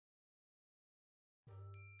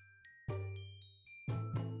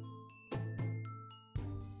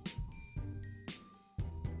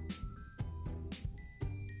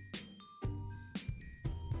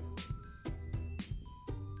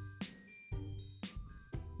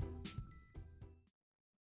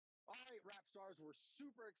rap stars? We're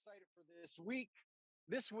super excited for this week.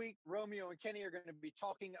 This week, Romeo and Kenny are going to be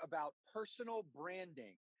talking about personal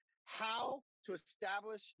branding, how to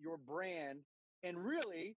establish your brand, and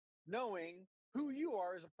really knowing who you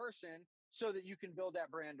are as a person so that you can build that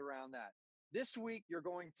brand around that. This week, you're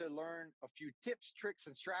going to learn a few tips, tricks,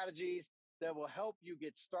 and strategies that will help you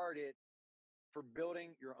get started for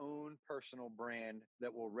building your own personal brand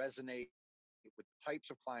that will resonate with the types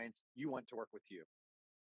of clients you want to work with you.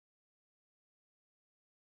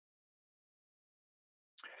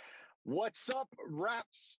 What's up, rap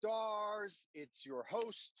stars? It's your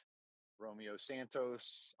host, Romeo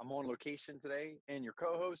Santos. I'm on location today, and your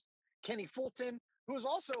co-host, Kenny Fulton, who is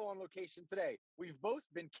also on location today. We've both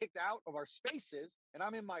been kicked out of our spaces, and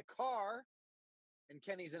I'm in my car, and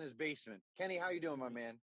Kenny's in his basement. Kenny, how you doing, my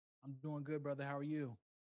man? I'm doing good, brother. How are you?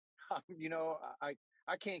 You know,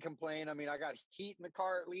 I can't complain. I mean, I got heat in the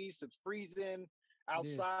car at least. It's freezing It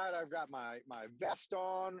is. outside. I've got my vest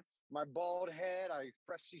on, my bald head. I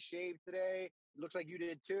freshly shaved today. It looks like you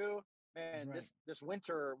did too. That's Man, right. this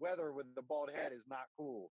winter weather with the bald head is not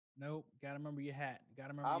cool. Nope. Gotta remember your hat. Gotta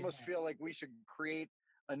remember I your almost hat. feel like we should create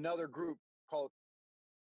another group called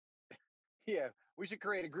yeah, we should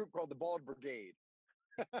create a group called the Bald Brigade.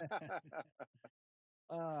 I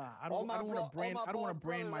all don't. I my don't want to all brand. my I don't want bald to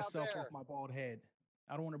brand brothers out myself off there. my bald head.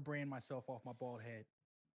 I don't want to brand myself off my bald head.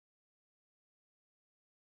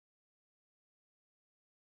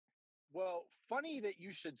 Well, funny that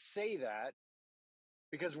you should say that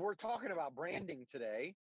because we're talking about branding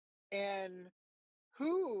today. And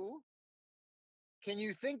who can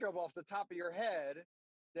you think of off the top of your head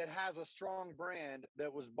that has a strong brand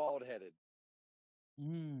that was bald headed?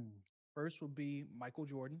 Mm. First would be Michael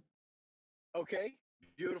Jordan. Okay,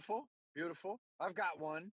 beautiful, beautiful. I've got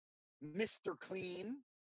one, Mr. Clean.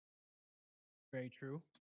 Very true.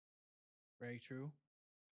 Very true.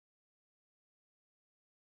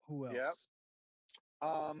 Who Yep. else?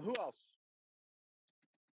 Who else?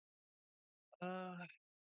 Uh.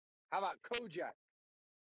 How about Kojak?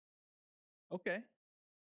 Okay.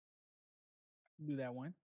 Do that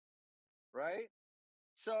one. Right.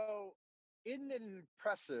 So, isn't it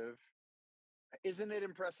impressive? Isn't it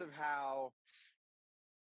impressive how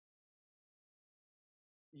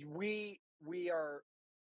we are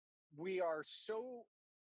we are so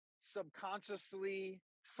subconsciously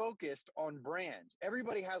focused on brands.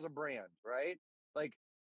 Everybody has a brand, right? Like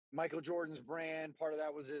Michael Jordan's brand, part of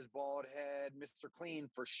that was his bald head, Mr. Clean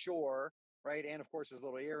for sure, right? And of course his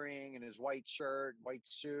little earring and his white shirt, white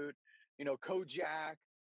suit, Kojak.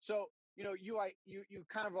 So, you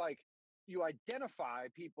kind of like you identify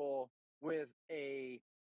people with a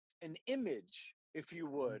an image, if you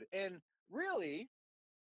Mhm. would. And really,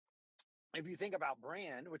 if you think about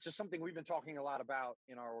brand, which is something we've been talking a lot about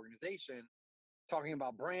in our organization, talking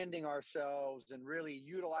about branding ourselves and really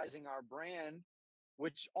utilizing our brand,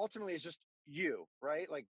 which ultimately is just you, right?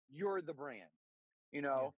 Like you're the brand. You Yeah.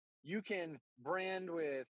 know, you can brand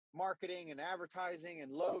with marketing and advertising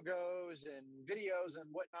and logos and videos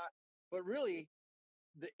and whatnot, but really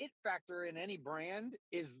the it factor in any brand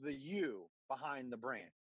is the you behind the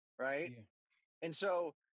brand, right? Yeah. And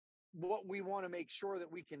so what we want to make sure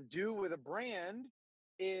that we can do with a brand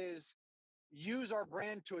is use our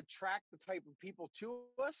brand to attract the type of people to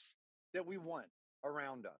us that we want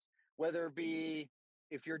around us. Whether it be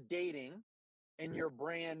if you're dating and your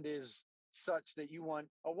brand is such that you want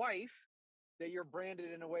a wife, that you're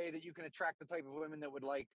branded in a way that you can attract the type of women that would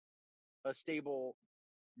like a stable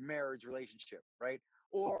marriage relationship, right?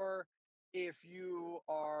 Or if you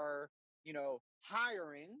are,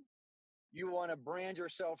 hiring, you want to brand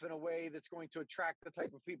yourself in a way that's going to attract the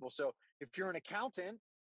type of people. So if you're an accountant,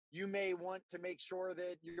 you may want to make sure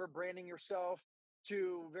that you're branding yourself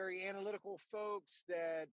to very analytical folks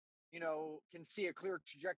that, can see a clear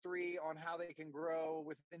trajectory on how they can grow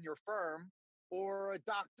within your firm, or a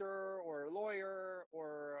doctor or a lawyer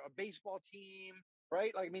or a baseball team,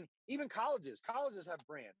 right? Like, I mean, even colleges have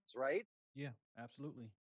brands, right? Yeah. Absolutely.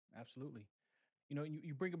 Absolutely.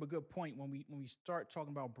 You bring up a good point when we start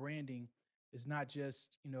talking about branding. It's not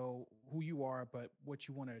just who you are, but what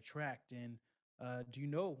you want to attract. And do you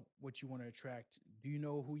know what you want to attract? Do you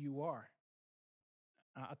know who you are?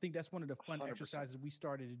 I think that's one of the fun 100%. exercises we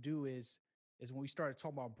started to do is when we started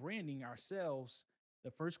talking about branding ourselves.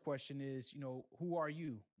 The first question is, who are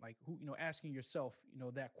you? Like who, asking yourself,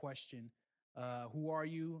 that question. Who are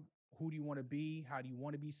you? Who do you want to be? How do you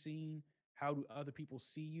want to be seen? How do other people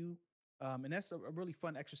see you? And that's a really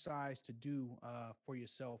fun exercise to do for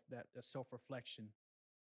yourself. That self reflection.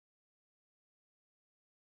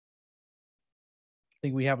 I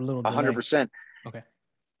think we have a little delay. 100%. Okay.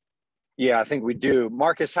 Yeah, I think we do.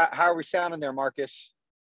 Marcus, how are we sounding there, Marcus?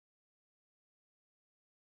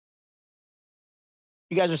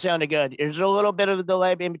 You guys are sounding good. Is there a little bit of a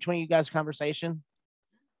delay in between you guys' conversation?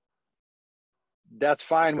 That's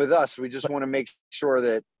fine with us. We just want to make sure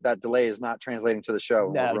that that delay is not translating to the show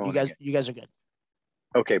and No, we're ruining it. you guys are good.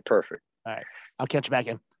 Okay, perfect. All right. I'll catch you back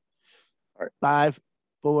in. All right. 5,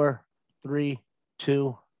 4, 3,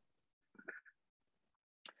 2.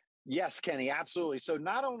 Yes, Kenny, absolutely. So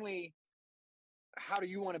not only how do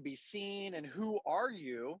you want to be seen and who are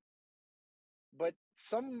you, but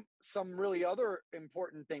some really other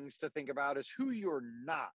important things to think about is who you're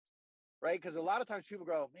not, right? Because a lot of times people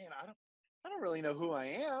go, man, I don't really know who I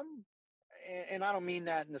am. And I don't mean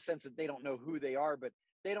that in the sense that they don't know who they are, but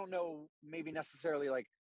they don't know maybe necessarily like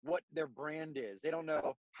what their brand is. They don't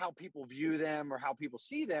know how people view them or how people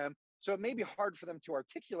see them. So it may be hard for them to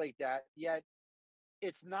articulate that, yet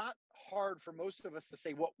it's not hard for most of us to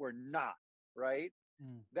say what we're not, right?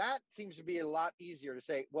 That seems to be a lot easier to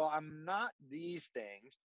say, well, I'm not these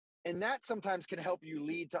things. And that sometimes can help you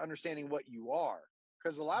lead to understanding what you are.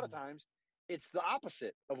 Because a lot of times it's the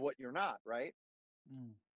opposite of what you're not, right?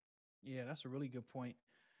 Yeah, that's a really good point.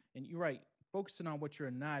 And you're right. Focusing on what you're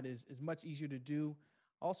not is much easier to do.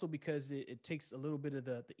 Also, because it takes a little bit of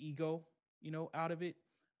the ego, out of it.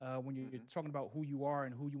 When you're talking about who you are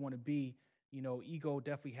and who you want to be, ego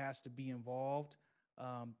definitely has to be involved.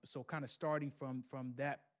 So, kind of starting from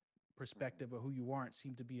that perspective of who you aren't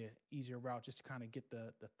seemed to be an easier route, just to kind of get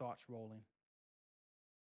the thoughts rolling.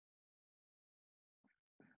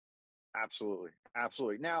 Absolutely.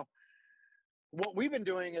 Absolutely. Now, what we've been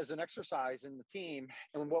doing as an exercise in the team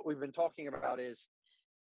and what we've been talking about is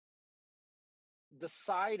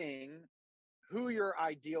deciding who your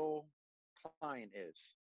ideal client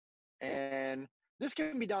is. And this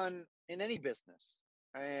can be done in any business.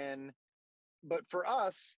 And but for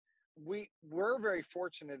us, we're very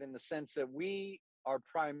fortunate in the sense that we are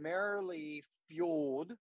primarily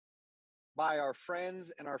fueled by our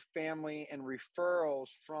friends and our family and referrals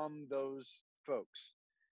from those folks,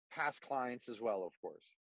 past clients as well, of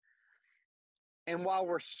course. And while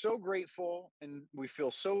we're so grateful and we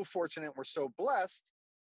feel so fortunate, we're so blessed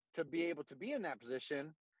to be able to be in that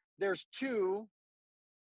position, there's two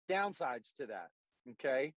downsides to that.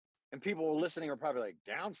 Okay. And people listening are probably like,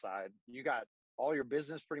 downside? You got all your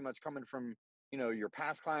business pretty much coming from, your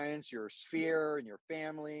past clients, your sphere and your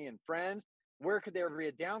family and friends. Where could there be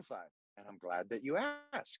a downside? And I'm glad that you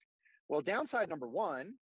ask. Well, downside number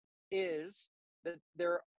one is that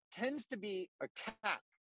there tends to be a cap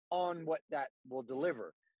on what that will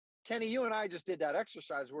deliver. Kenny, you and I just did that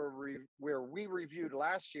exercise where we reviewed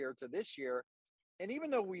last year to this year. And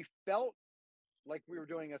even though we felt like we were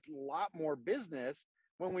doing a lot more business,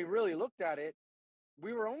 when we really looked at it,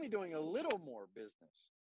 we were only doing a little more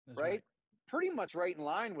business, That's right? right. Pretty much right in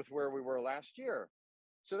line with where we were last year.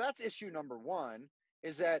 So that's issue number one,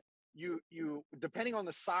 is that you depending on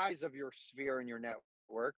the size of your sphere and your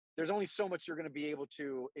network, there's only so much you're going to be able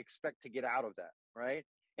to expect to get out of that, right?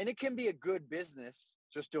 And it can be a good business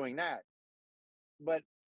just doing that. But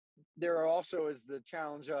there are also is the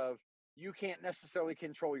challenge of you can't necessarily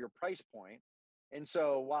control your price point. And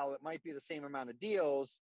so while it might be the same amount of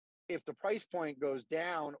deals, if the price point goes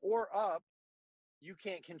down or up, you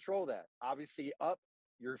can't control that. Obviously, up,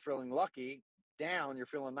 you're feeling lucky. Down, you're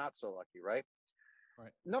feeling not so lucky, right?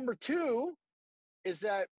 Right. Number two is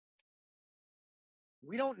that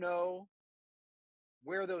we don't know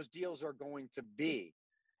where those deals are going to be.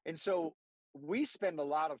 And so we spend a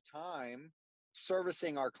lot of time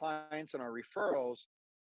servicing our clients and our referrals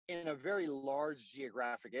in a very large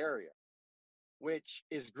geographic area, which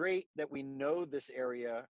is great that we know this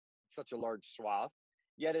area, such a large swath.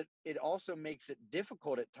 Yet it also makes it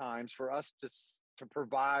difficult at times for us to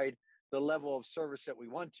provide the level of service that we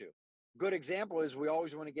want to. Good example is we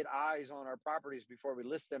always want to get eyes on our properties before we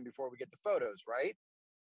list them, before we get the photos, right?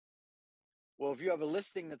 Well, if you have a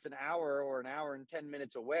listing that's an hour or an hour and 10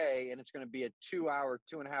 minutes away, and it's going to be a 2 hour,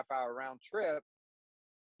 2.5 hour round trip,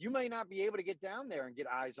 you may not be able to get down there and get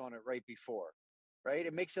eyes on it right before, right?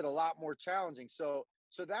 It makes it a lot more challenging. So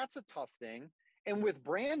that's a tough thing. And with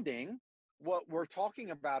branding, what we're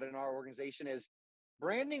talking about in our organization is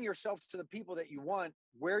branding yourself to the people that you want,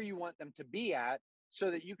 where you want them to be at, so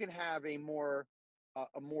that you can have a more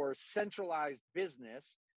centralized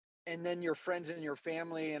business. And then your friends and your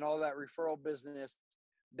family and all that referral business,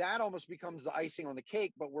 that almost becomes the icing on the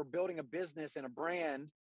cake. But we're building a business and a brand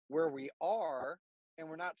where we are, and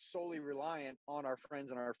we're not solely reliant on our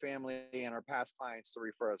friends and our family and our past clients to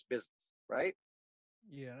refer us business, right?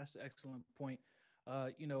 Yeah, that's an excellent point.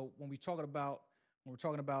 When we're talking about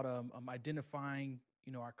identifying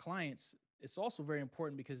our clients, it's also very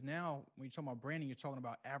important because now when you're talking about branding, you're talking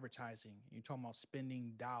about advertising, you're talking about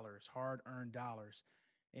spending dollars, hard earned dollars.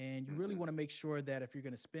 And you really Mm-hmm. want to make sure that if you're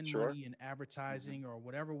going to spend Sure. money in Mm-hmm. advertising or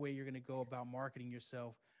whatever way you're going to go about marketing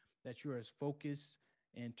yourself, that you're as focused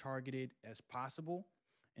and targeted as possible.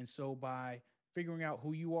 And so by figuring out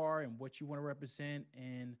who you are and what you want to represent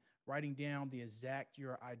and writing down the exact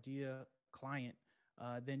your idea client,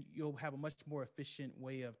 then you'll have a much more efficient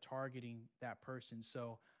way of targeting that person.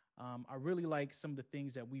 So I really like some of the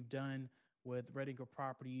things that we've done with Red Eagle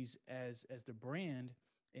Properties as the brand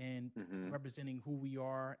and Mm-hmm. representing who we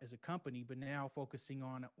are as a company, but now focusing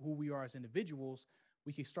on who we are as individuals.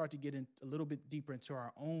 We can start to get in a little bit deeper into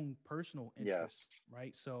our own personal interests, Yes.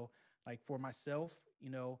 right? So, like for myself,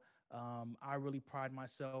 I really pride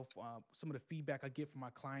myself. Some of the feedback I get from my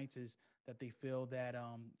clients is that they feel that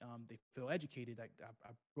they feel educated. Like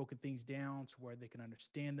I've broken things down to where they can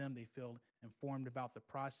understand them. They feel informed about the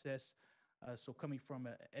process. So coming from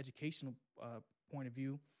an educational point of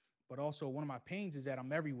view, but also one of my pains is that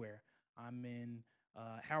I'm everywhere. I'm in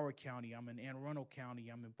Howard County. I'm in Anne Arundel County.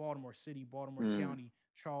 I'm in Baltimore City, Baltimore Mm. County,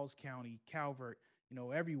 Charles County, Calvert.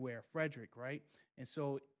 Everywhere, Frederick, right? And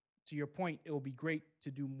so to your point, it will be great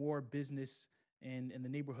to do more business in the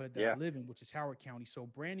neighborhood that I Yeah. live in, which is Howard County. So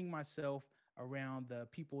branding myself around the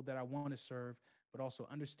people that I want to serve, but also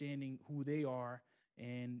understanding who they are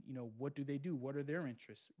and what do they do? What are their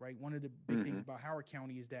interests, right? One of the big things Mm-hmm. about Howard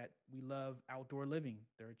County is that we love outdoor living.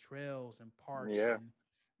 There are trails and parks Yeah. and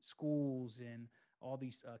schools and all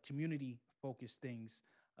these community focused things.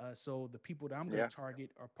 So the people that I'm going Yeah. to target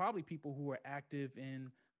are probably people who are active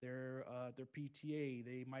in their PTA.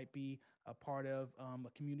 They might be a part of a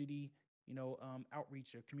community,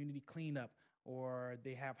 outreach or community cleanup, or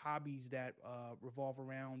they have hobbies that revolve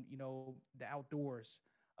around, the outdoors,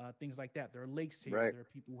 things like that. There are lakes here. Right. There are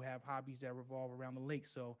people who have hobbies that revolve around the lake.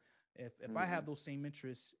 So if I Mm-hmm. have those same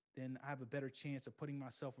interests, then I have a better chance of putting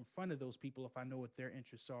myself in front of those people if I know what their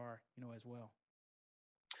interests are, as well.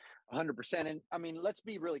 100%. And I mean, let's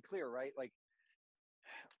be really clear, right? Like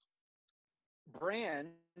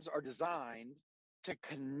brands are designed to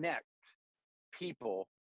connect people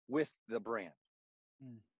with the brand,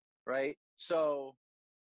 Mm. right? So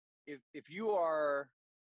if you are,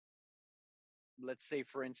 let's say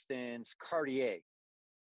for instance, Cartier,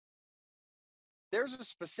 there's a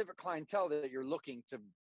specific clientele that you're looking to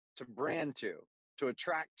brand to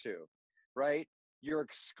attract to, right? You're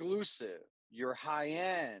exclusive, you're high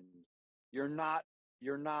end, you're not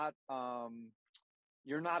you're not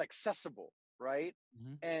you're not accessible, right?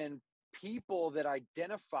 Mm-hmm. And people that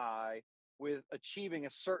identify with achieving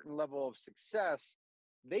a certain level of success,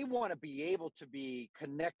 they want to be able to be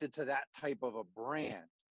connected to that type of a brand,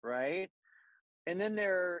 right? And then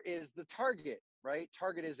there is the target, right?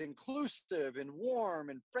 Target is inclusive and warm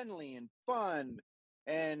and friendly and fun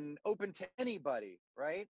and open to anybody,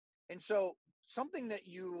 right? And so something that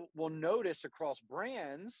you will notice across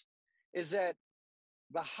brands is that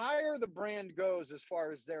the higher the brand goes as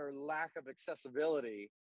far as their lack of accessibility,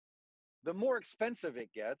 the more expensive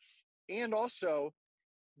it gets. And also,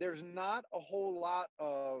 there's not a whole lot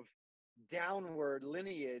of downward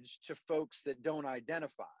lineage to folks that don't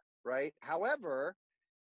identify, right? However,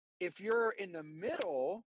 if you're in the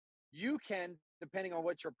middle, you can, depending on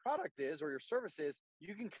what your product is or your service is,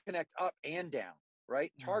 you can connect up and down,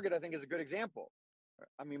 right? Mm. Target, I think, is a good example.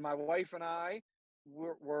 I mean, my wife and I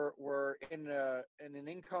were in an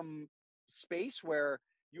income space where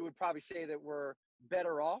you would probably say that we're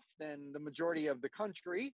better off than the majority of the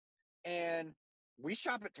country, and we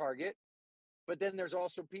shop at Target. But then there's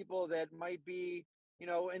also people that might be,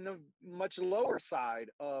 in the much lower side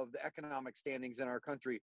of the economic standings in our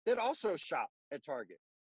country that also shop at Target,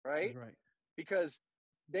 That's right? right. Because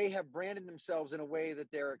they have branded themselves in a way that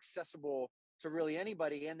they're accessible to really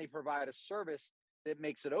anybody, and they provide a service that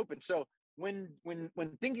makes it open. So when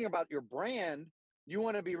thinking about your brand, you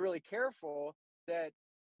want to be really careful that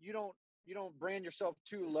you don't you don't brand yourself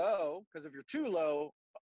too low, because if you're too low,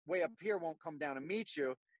 way up here won't come down and meet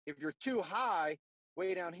you. If you're too high,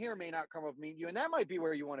 way down here may not come up and meet you, and that might be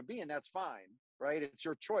where you want to be, and that's fine, right? It's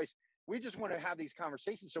your choice. We just want to have these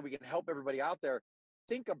conversations so we can help everybody out there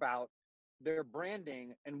think about their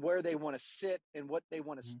branding and where they want to sit and what they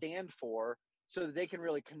want to Mm-hmm. stand for, so that they can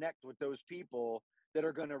really connect with those people that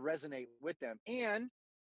are going to resonate with them. And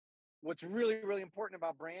what's really, really important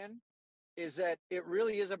about brand is that it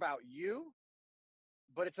really is about you,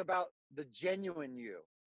 but it's about the genuine you,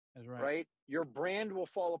 That's right. right? Your brand will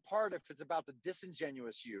fall apart if it's about the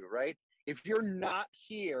disingenuous you, right? If you're not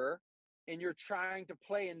here and you're trying to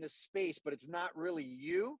play in this space, but it's not really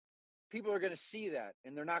you, people are going to see that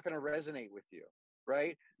and they're not going to resonate with you,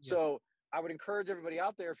 right? Yeah. So I would encourage everybody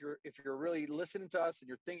out there, if you're really listening to us and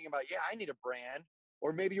you're thinking about, yeah, I need a brand,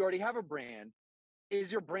 or maybe you already have a brand,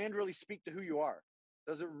 is your brand really speak to who you are?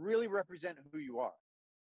 Does it really represent who you are?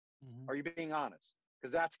 Mhm. Are you being honest?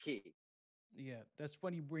 Because that's key. Yeah, that's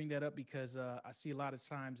funny you bring that up because I see a lot of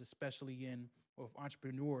times, especially in with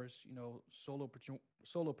entrepreneurs,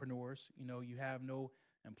 solopreneurs, you have no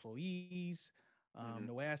employees, Mm-hmm.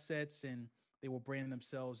 no assets, and they will brand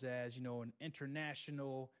themselves as, an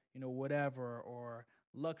international, whatever, or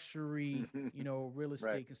luxury, real Right.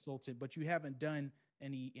 estate consultant, but you haven't done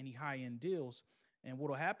any high end deals. And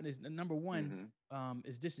what'll happen is number one, Mm-hmm.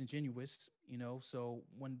 is disingenuous, so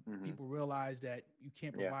when Mm-hmm. people realize that you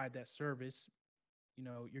can't Yeah. provide that service,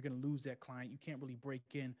 you're going to lose that client. You can't really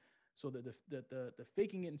break in. So the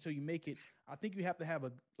faking it until you make it, I think you have to have,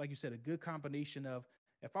 a like you said, a good combination of,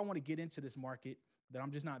 if I want to get into this market that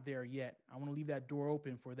I'm just not there yet, I want to leave that door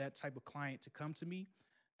open for that type of client to come to me,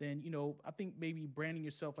 then I think maybe branding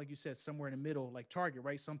yourself, like you said, somewhere in the middle, like Target,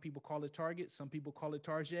 right? Some people call it Target, some people call it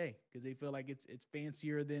Target because they feel like it's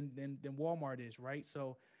fancier than Walmart is, right?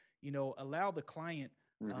 So allow the client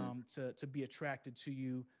Mm-hmm. to be attracted to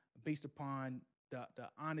you based upon the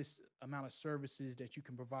honest amount of services that you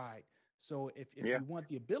can provide. So if Yeah. you want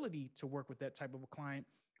the ability to work with that type of a client,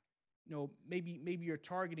 maybe you're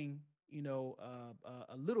targeting,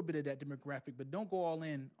 a little bit of that demographic, but don't go all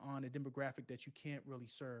in on a demographic that you can't really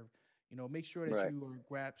serve. Make sure that Right. you are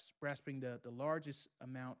grasping the largest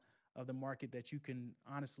amount of the market that you can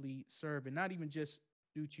honestly serve, and not even just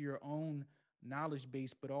due to your own knowledge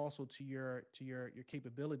base, but also to your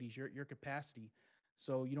capabilities, your capacity.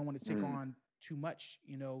 So you don't want to take Mm. on too much,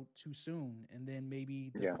 too soon, and then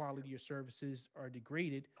maybe the Yeah. quality of your services are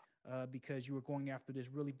degraded because you were going after this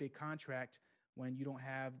really big contract when you don't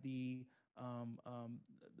have the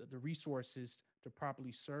resources to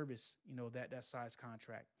properly service, that size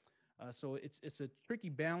contract. So it's a tricky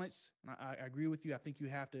balance. I agree with you. I think you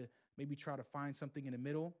have to maybe try to find something in the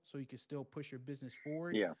middle so you can still push your business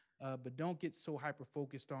forward. Yeah. But don't get so hyper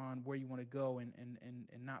focused on where you want to go,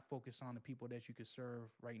 and not focus on the people that you could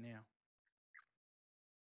serve right now.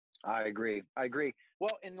 I agree. I agree.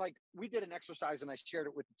 Well, and like we did an exercise and I shared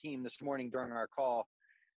it with the team this morning during our call.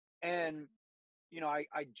 And,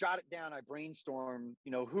 I jotted down, I brainstormed,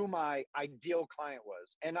 who my ideal client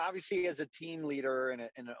was. And obviously, as a team leader and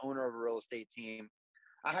an owner of a real estate team,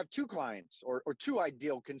 I have two clients or two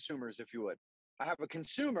ideal consumers, if you would. I have a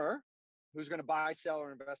consumer who's going to buy, sell,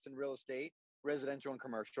 or invest in real estate, residential and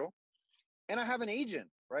commercial. And I have an agent,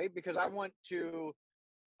 right? Because I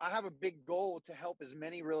have a big goal to help as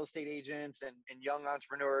many real estate agents and young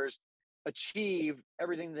entrepreneurs achieve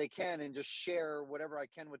everything they can and just share whatever I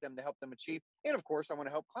can with them to help them achieve. And of course, I want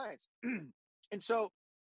to help clients. And so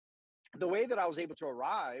the way that I was able to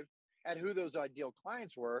arrive at who those ideal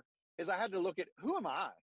clients were is I had to look at, who am I?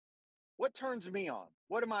 What turns me on?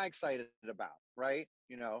 What am I excited about? Right?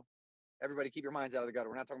 Everybody keep your minds out of the gutter.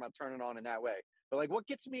 We're not talking about turning on in that way, but like what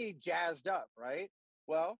gets me jazzed up, right?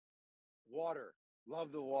 Well, water.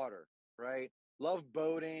 Love the water, right? Love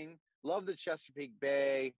boating, love the Chesapeake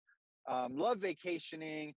Bay, love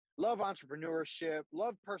vacationing, love entrepreneurship,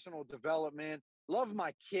 love personal development, love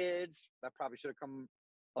my kids. That probably should have come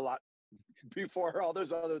a lot before all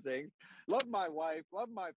those other things. Love my wife, love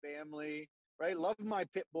my family, right? Love my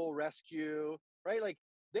pit bull rescue, right? Like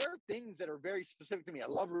there are things that are very specific to me. I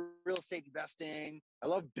love real estate investing. I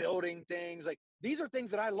love building things. Like these are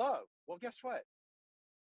things that I love. Well, guess what?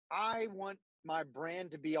 I want my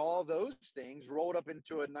brand to be all those things rolled up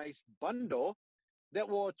into a nice bundle that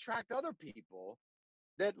will attract other people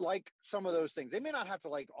that like some of those things. They may not have to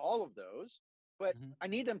like all of those, but Hmm. I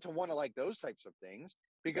need them to want to like those types of things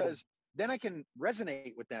because then I can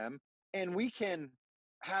resonate with them and we can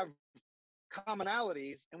have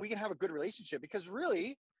commonalities and we can have a good relationship because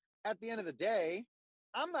really at the end of the day,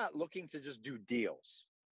 I'm not looking to just do deals.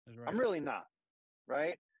 That's I'm right. really not,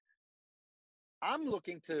 right? I'm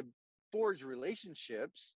looking to forge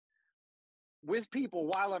relationships with people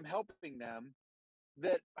while I'm helping them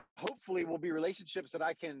that hopefully will be relationships that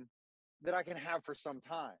I can have for some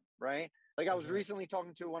time, right? Like I That's was right. recently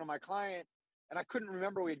talking to one of my clients and I couldn't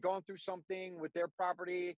remember we had gone through something with their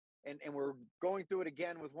property and we're going through it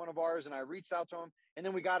again with one of ours and I reached out to him and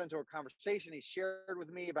then we got into a conversation. He shared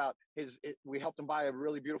with me about we helped him buy a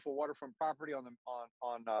really beautiful waterfront property on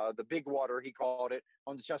the big water, he called it,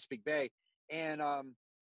 on the Chesapeake Bay. And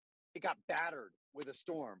it got battered with a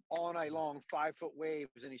storm all night long, 5-foot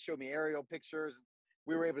waves. And he showed me aerial pictures.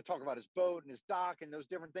 We were able to talk about his boat and his dock and those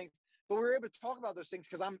different things. But we were able to talk about those things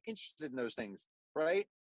because I'm interested in those things, right?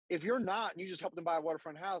 If you're not and you just help them buy a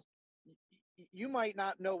waterfront house, you might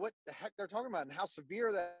not know what the heck they're talking about and how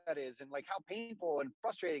severe that is, and like how painful and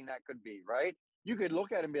frustrating that could be, right? You could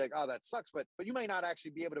look at it and be like, oh, that sucks, but you might not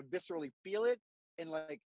actually be able to viscerally feel it and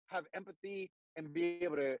like have empathy and be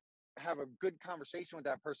able to have a good conversation with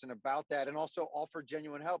that person about that, and also offer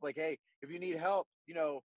genuine help. Like, hey, if you need help,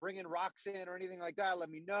 bringing rocks in or anything like that, let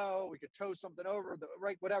me know. We could tow something over,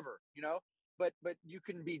 right? Whatever, But you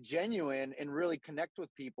can be genuine and really connect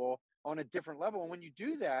with people on a different level. And when you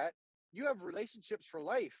do that, you have relationships for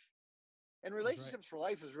life. And That's right. relationships for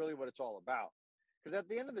life is really what it's all about. Because at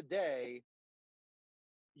the end of the day,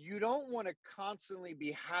 you don't want to constantly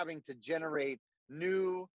be having to generate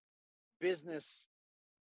new business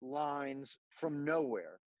lines from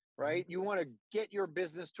nowhere, Mhm. right? You want to get your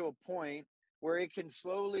business to a point where it can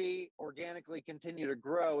slowly, organically continue to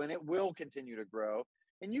grow, and it will continue to grow.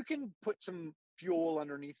 And you can put some fuel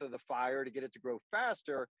underneath of the fire to get it to grow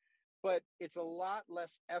faster, but it's a lot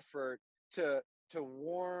less effort to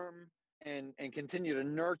warm and continue to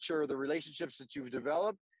nurture the relationships that you've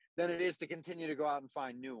developed than it is to continue to go out and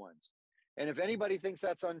find new ones. And if anybody thinks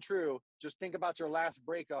that's untrue, just think about your last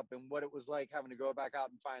breakup and what it was like having to go back out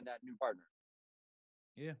and find that new partner.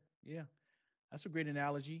 Yeah, yeah. That's a great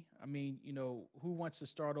analogy. I mean, who wants to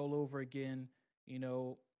start all over again,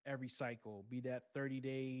 every cycle, be that 30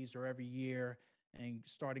 days or every year, and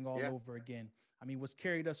starting all Yeah, over again? I mean, what's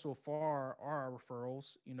carried us so far are our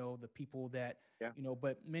referrals, the people that, yeah,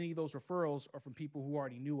 but many of those referrals are from people who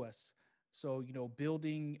already knew us. So,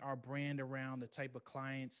 building our brand around the type of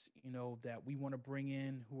clients, that we want to bring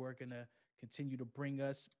in, who are going to continue to bring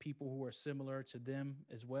us people who are similar to them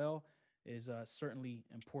as well, is certainly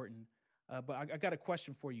important. But I got a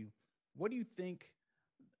question for you. What do you think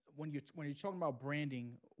when you're talking about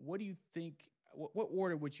branding? What do you think? What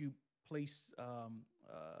order would you place?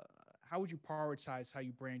 How would you prioritize how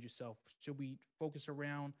you brand yourself? Should we focus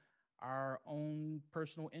around our own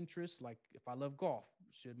personal interests? Like, if I love golf,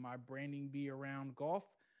 should my branding be around golf?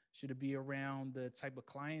 Should it be around the type of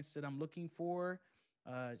clients that I'm looking for?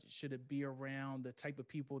 Should it be around the type of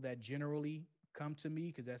people that generally come to me,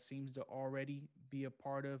 because that seems to already be a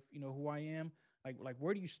part of who I am? Like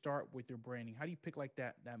where do you start with your branding? How do you pick like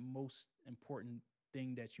that most important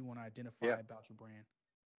thing that you want to yeah. identify about your brand?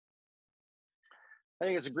 I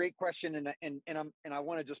think it's a great question, and I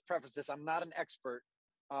want to just preface this. I'm not an expert,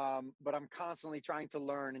 but I'm constantly trying to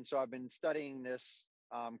learn, and so I've been studying this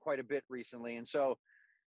quite a bit recently. And so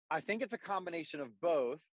I think it's a combination of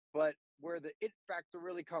both. But where the it factor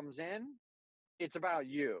really comes in, it's about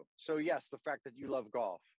you. So yes, the fact that you love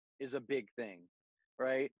golf is a big thing,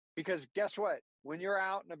 right? Because guess what? When you're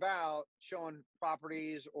out and about showing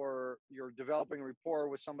properties, or you're developing rapport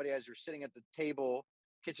with somebody as you're sitting at the table,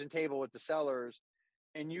 kitchen table with the sellers,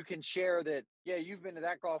 and you can share that, yeah, you've been to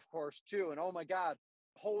that golf course too. And oh my God,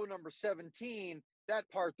 hole number 17, that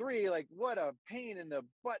par three, like what a pain in the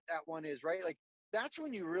butt that one is, right? Like that's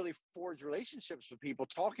when you really forge relationships with people,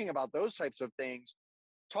 talking about those types of things,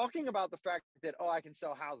 talking about the fact that, oh, I can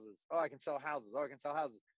sell houses. Oh, I can sell houses. Oh, I can sell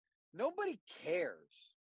houses. Nobody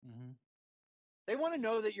cares. Mm-hmm. They want to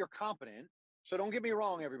know that you're competent. So don't get me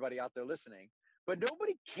wrong, everybody out there listening, but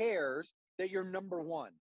nobody cares that you're number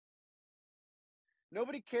one.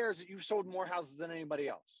 Nobody cares that you've sold more houses than anybody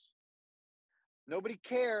else. Nobody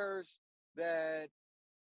cares that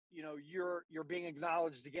you're being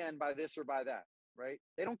acknowledged again by this or by that, right?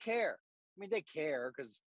 They don't care. I mean, they care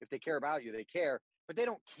because if they care about you, they care, but they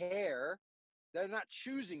don't care. They're not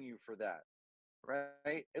choosing you for that,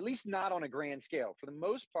 right? At least not on a grand scale. For the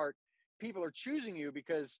most part, people are choosing you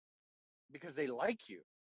because they like you.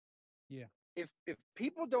 Yeah. If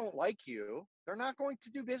people don't like you, they're not going to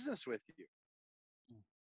do business with you.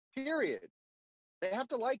 Period. They have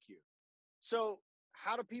to like you. So,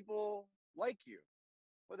 how do people like you?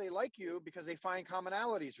 Well, they like you because they find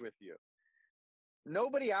commonalities with you.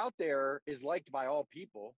 Nobody out there is liked by all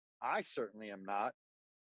people. I certainly am not,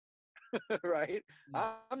 right?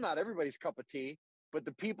 Mm. I'm not everybody's cup of tea, but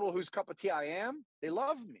the people whose cup of tea I am, they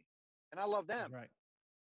love me and I love That's them, right.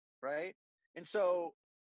 right? And so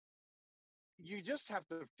you just have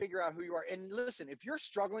to figure out who you are. And listen, if you're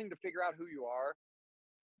struggling to figure out who you are,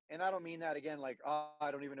 and I don't mean that again, like, oh,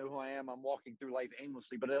 I don't even know who I am, I'm walking through life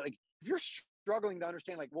aimlessly, but like, if you're struggling to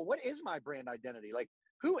understand, like, well, what is my brand identity? Like,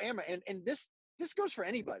 who am I? And this goes for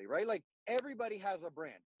anybody, right? Like, everybody has a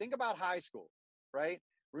brand. Think about high school, right?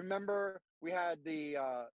 Remember, we had the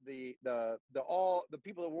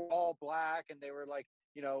people that were all black, and they were like,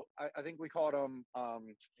 I think we called them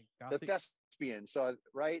the Gothics. thespians. So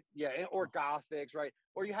right, yeah, or Oh, gothics, right?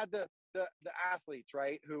 Or you had the athletes,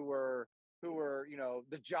 right, who were who were, you know,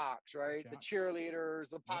 the jocks, right? The Jocks. cheerleaders,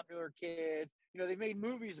 the Yep. popular kids. You know, they made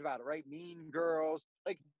movies about it, right? Mean Girls.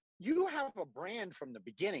 Like, you have a brand from the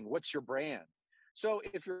beginning. What's your brand? So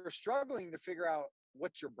if you're struggling to figure out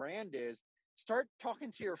what your brand is, start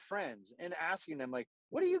talking to your friends and asking them, like,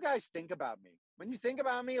 what do you guys think about me? When you think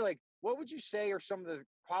about me, like, what would you say are some of the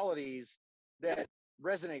qualities that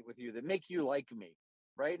resonate with you, that make you like me?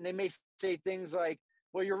 Right. And they may say things like,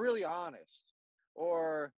 well, you're really honest,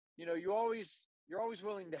 or, you know, you're always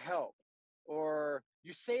willing to help, or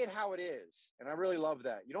you say it how it is. And I really love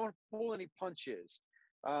that. You don't pull any punches.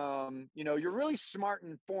 You know, you're really smart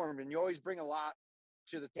and informed, and you always bring a lot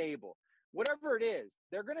to the table. Whatever it is,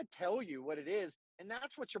 they're going to tell you what it is, and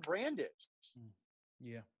that's what your brand is. Mm.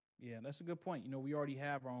 Yeah, yeah, that's a good point. You know, we already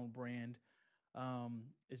have our own brand.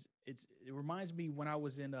 It reminds me when I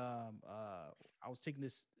was in I was taking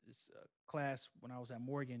this class when I was at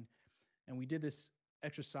Morgan, and we did this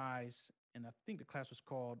exercise, and I think the class was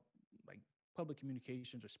called like public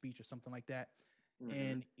communications or speech or something like that. Mm-hmm.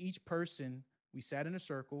 And each person, we sat in a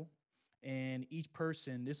circle, and each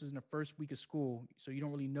person, this was in the first week of school, so you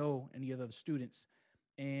don't really know any of the other students,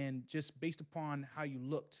 and just based upon how you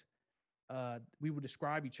looked, we would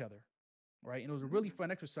describe each other, right? And it was a really Mm-hmm.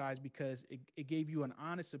 fun exercise because it gave you an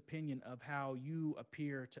honest opinion of how you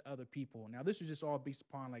appear to other people. Now, this was just all based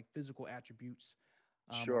upon like physical attributes,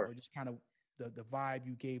 Sure. or just kind of the vibe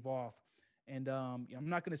you gave off. And I'm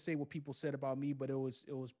not going to say what people said about me, but it was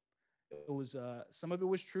some of it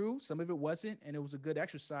was true, some of it wasn't, and it was a good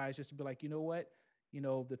exercise just to be like, you know what,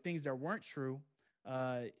 the things that weren't true,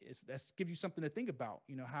 that's gives you something to think about.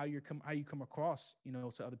 How you come across,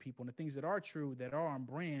 to other people, and the things that are true, that are on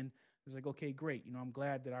brand. It's like, okay, great. I'm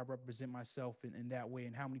glad that I represent myself in that way,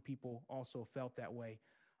 and how many people also felt that way.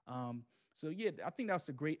 So yeah, I think that's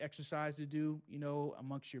a great exercise to do,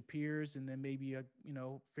 amongst your peers, and then maybe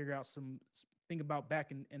figure out think about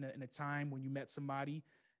back in a time when you met somebody,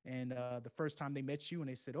 and the first time they met you, and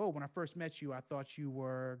they said, "Oh, when I first met you, I thought you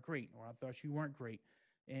were great, or I thought you weren't great,"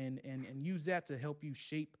 and use that to help you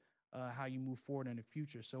shape how you move forward in the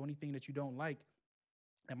future. So anything that you don't like,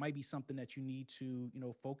 that might be something that you need to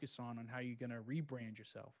focus on how you're going to rebrand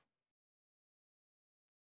yourself.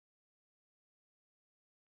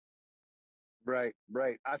 Right.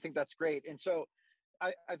 Right. I think that's great. And so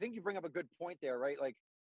I think you bring up a good point there, right? Like,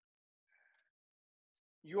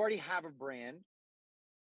 you already have a brand,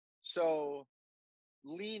 so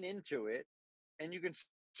lean into it, and you can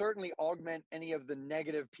certainly augment any of the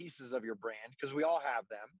negative pieces of your brand, because we all have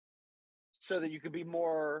them, so that you can be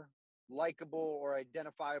more likable or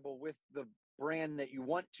identifiable with the brand that you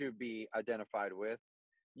want to be identified with.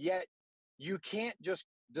 Yet you can't just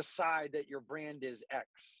decide that your brand is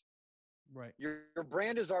X. Right. Your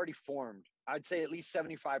brand is already formed. I'd say at least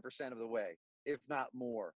 75% of the way, if not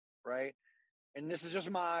more, right? And this is just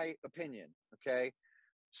my opinion, okay?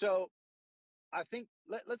 So I think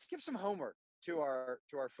let's give some homework to our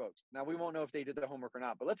folks. Now, we won't know if they did the homework or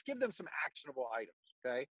not, but let's give them some actionable items,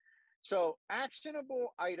 okay? So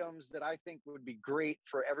actionable items that I think would be great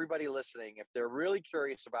for everybody listening if they're really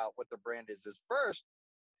curious about what the brand is first,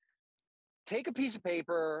 take a piece of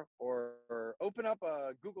paper, or open up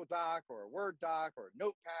a Google Doc or a Word doc or a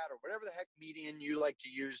notepad or whatever the heck medium you like to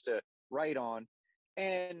use to write on,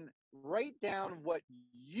 and write down what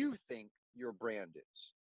you think your brand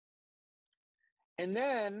is. And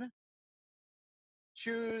then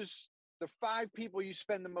choose the 5 people you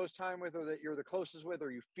spend the most time with, or that you're the closest with,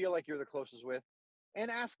 or you feel like you're the closest with,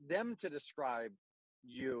 and ask them to describe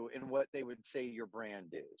you in what they would say your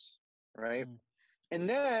brand is. Right. Mm. And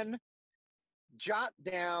then jot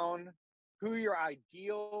down who your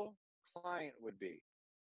ideal client would be.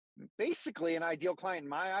 Basically, an ideal client, in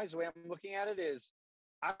my eyes, the way I'm looking at it is,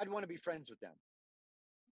 I'd want to be friends with them.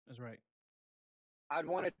 That's right. I'd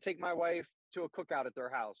want to take my wife to a cookout at their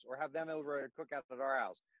house, or have them over at a cookout at our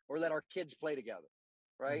house, or let our kids play together.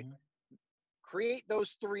 Right. Hmm. Create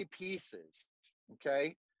those 3 pieces.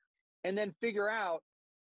 Okay. And then figure out,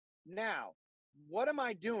 now, what am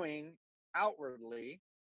I doing outwardly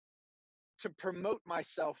to promote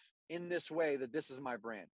myself in this way, that this is my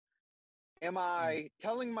brand? Am Mm. I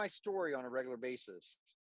telling my story on a regular basis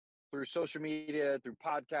through social media, through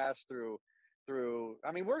podcasts, through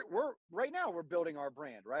I mean, we're right now we're building our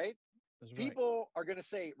brand, right? That's right. People are going to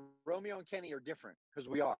say Romeo and Kenny are different, because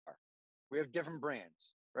we are. We have different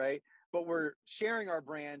brands, right? But we're sharing our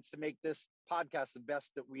brands to make this podcast the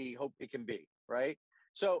best that we hope it can be, right?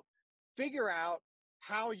 So figure out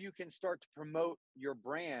how you can start to promote your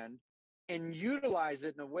brand and utilize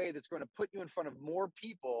it in a way that's going to put you in front of more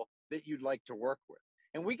people that you'd like to work with.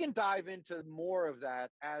 And we can dive into more of that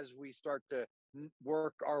as we start to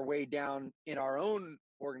work our way down in our own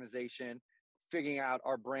organization, figuring out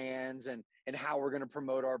our brands and how we're going to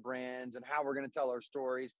promote our brands and how we're going to tell our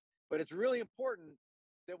stories. But it's really important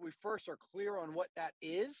that we first are clear on what that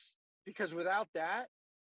is, because without that,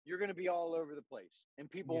 you're going to be all over the place and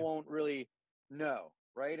people won't really know,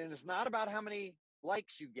 right? And it's not about how many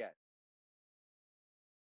likes you get,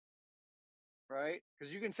 right?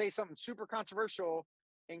 Because you can say something super controversial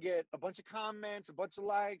and get a bunch of comments, a bunch of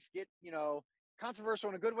likes, get, controversial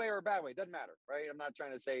in a good way or a bad way. Doesn't matter, right? I'm not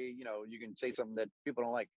trying to say, you can say something that people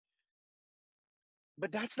don't like.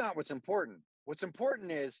 But that's not what's important. What's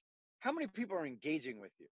important is how many people are engaging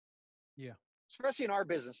with you. Yeah. Especially in our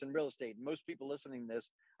business in real estate. Most people listening to this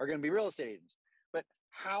are going to be real estate agents. But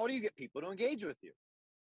how do you get people to engage with you?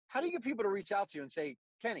 How do you get people to reach out to you and say,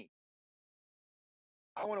 Kenny,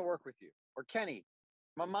 I want to work with you? Or Kenny,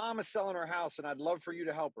 my mom is selling her house and I'd love for you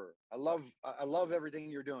to help her. I love everything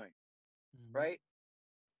you're doing. Mm-hmm. Right?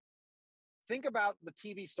 Think about the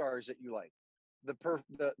TV stars that you like, the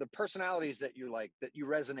personalities that you like, that you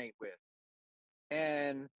resonate with.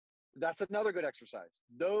 And that's another good exercise.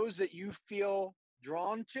 Those that you feel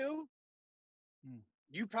drawn to,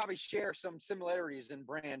 you probably share some similarities in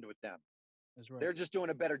brand with them. That's right. They're just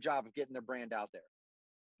doing a better job of getting their brand out there.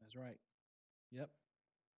 That's right. Yep.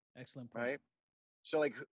 Excellent point. Right? So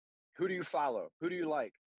like, who do you follow? Who do you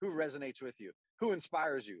like? Who resonates with you? Who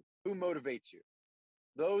inspires you? Who motivates you?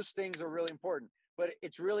 Those things are really important. But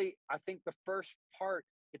it's really, I think the first part,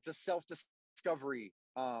 it's a self-discovery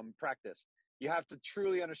practice. You have to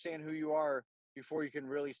truly understand who you are before you can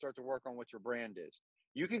really start to work on what your brand is.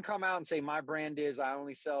 You can come out and say, my brand is, I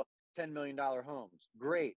only sell $10 million homes.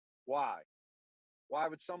 Great. Why? Why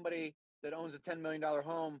would somebody that owns a $10 million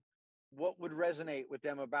home, what would resonate with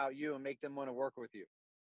them about you and make them want to work with you?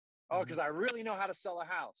 Oh, because I really know how to sell a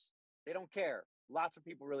house. They don't care. Lots of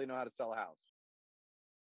people really know how to sell a house.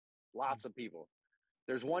 Lots of people.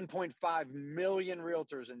 There's 1.5 million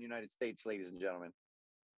realtors in the United States, ladies and gentlemen.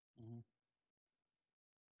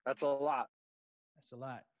 That's a lot. That's a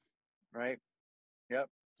lot. Right? Yep.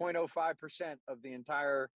 0.05% of the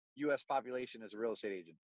entire U.S. population is a real estate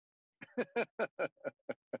agent.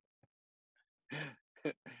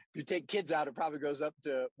 If you take kids out, it probably goes up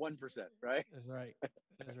to 1%, right? That's right.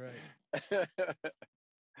 That's right.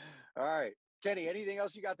 All right. Kenny, anything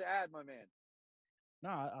else you got to add, my man? No,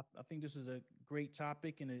 I think this is a great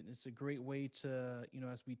topic, and it's a great way to,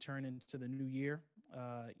 as we turn into the new year,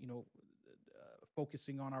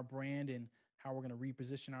 focusing on our brand and how we're going to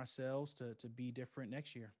reposition ourselves to be different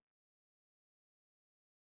next year.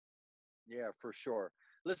 Yeah, for sure.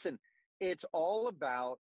 Listen, it's all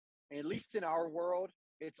about, at least in our world,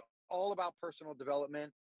 it's all about personal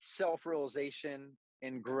development, self-realization,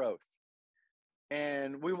 and growth.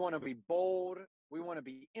 And we want to be bold. We want to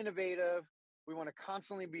be innovative. We want to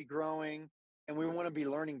constantly be growing, and we want to be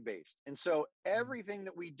learning based. And so everything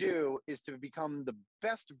that we do is to become the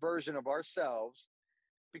best version of ourselves,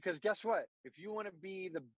 because guess what? If you want to be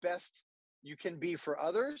the best you can be for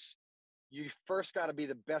others, you first got to be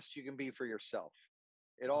the best you can be for yourself.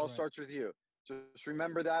 It all starts with you. So just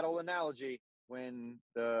remember that old analogy. When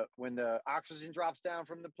the oxygen drops down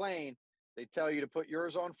from the plane, they tell you to put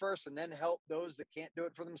yours on first and then help those that can't do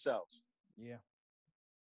it for themselves. Yeah.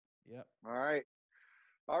 Yep. All right.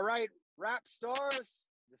 R.A.P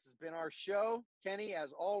stars. This has been our show. Kenny,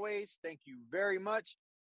 as always, thank you very much.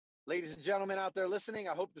 Ladies and gentlemen out there listening,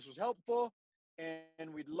 I hope this was helpful.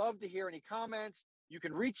 And we'd love to hear any comments. You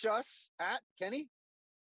can reach us at Kenny.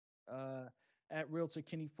 At Realtor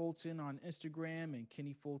Kenny Fulton on Instagram and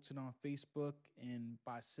Kenny Fulton on Facebook, and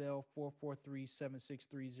by cell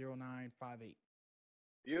 443-763-0958.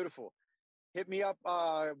 Beautiful. Hit me up,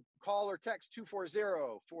 call or text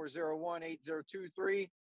 240-401-8023.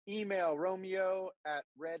 Email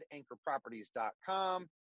romeo@redanchorproperties.com.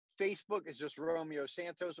 Facebook is just Romeo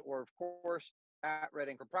Santos, or of course, at Red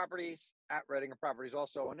Anchor Properties, at Red Anchor Properties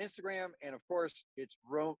also on Instagram. And of course, it's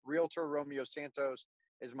Realtor Romeo Santos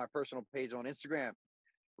is my personal page on Instagram.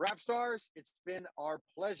 R.A.P stars, it's been our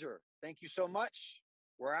pleasure. Thank you so much.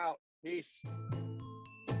 We're out. Peace.